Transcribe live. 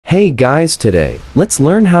Hey guys, today, let's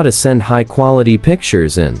learn how to send high quality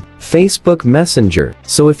pictures in Facebook Messenger.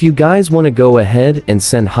 So if you guys want to go ahead and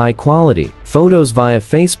send high quality photos via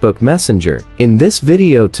Facebook Messenger, in this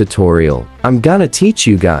video tutorial, I'm gonna teach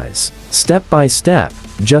you guys, step by step,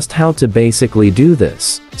 just how to basically do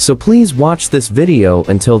this. So please watch this video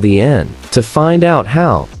until the end to find out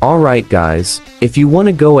how. Alright guys, if you want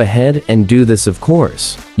to go ahead and do this, of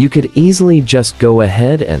course, you could easily just go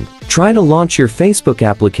ahead and try to launch your Facebook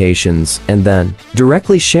applications and then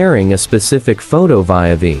directly sharing a specific photo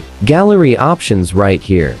via the gallery options right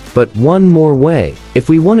here. But one more way, if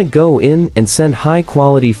we want to go in and send high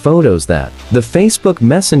quality photos that the Facebook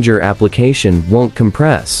Messenger application won't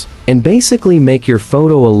compress and basically make your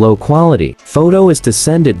photo a low quality photo, is to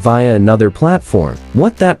send it via another platform.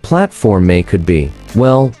 What that platform could be?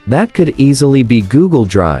 Well, that could easily be Google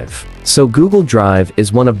Drive. So Google Drive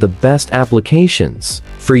is one of the best applications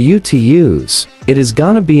for you to use. It is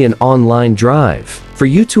gonna be an online drive for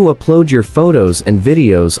you to upload your photos and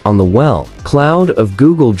videos on the cloud of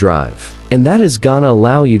Google Drive. And that is gonna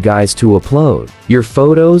allow you guys to upload your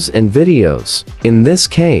photos and videos, in this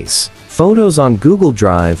case, photos on Google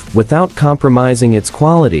Drive without compromising its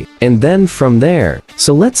quality. And then from there,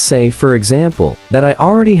 so let's say for example, that I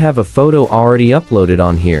already have a photo already uploaded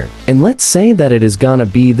on here. And let's say that it is gonna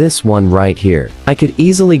be this one right here. I could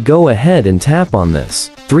easily go ahead and tap on this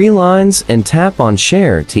 3 lines and tap on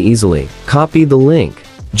share to easily copy the link.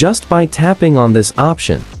 Just by tapping on this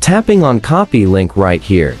option, tapping on copy link right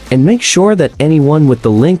here, and make sure that anyone with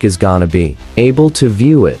the link is gonna be able to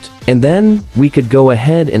view it. And then we could go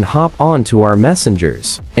ahead and hop on to our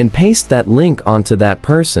messengers and paste that link onto that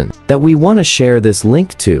person that we want to share this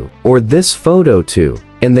link to or this photo to,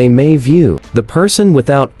 and they may view the person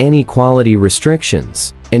without any quality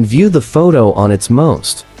restrictions and view the photo on its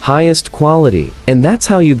most highest quality. And that's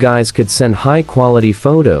how you guys could send high quality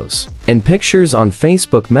photos and pictures on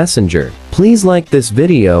Facebook Messenger. Please like this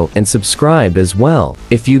video and subscribe as well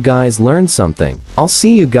if you guys learned something. I'll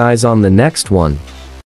see you guys on the next one.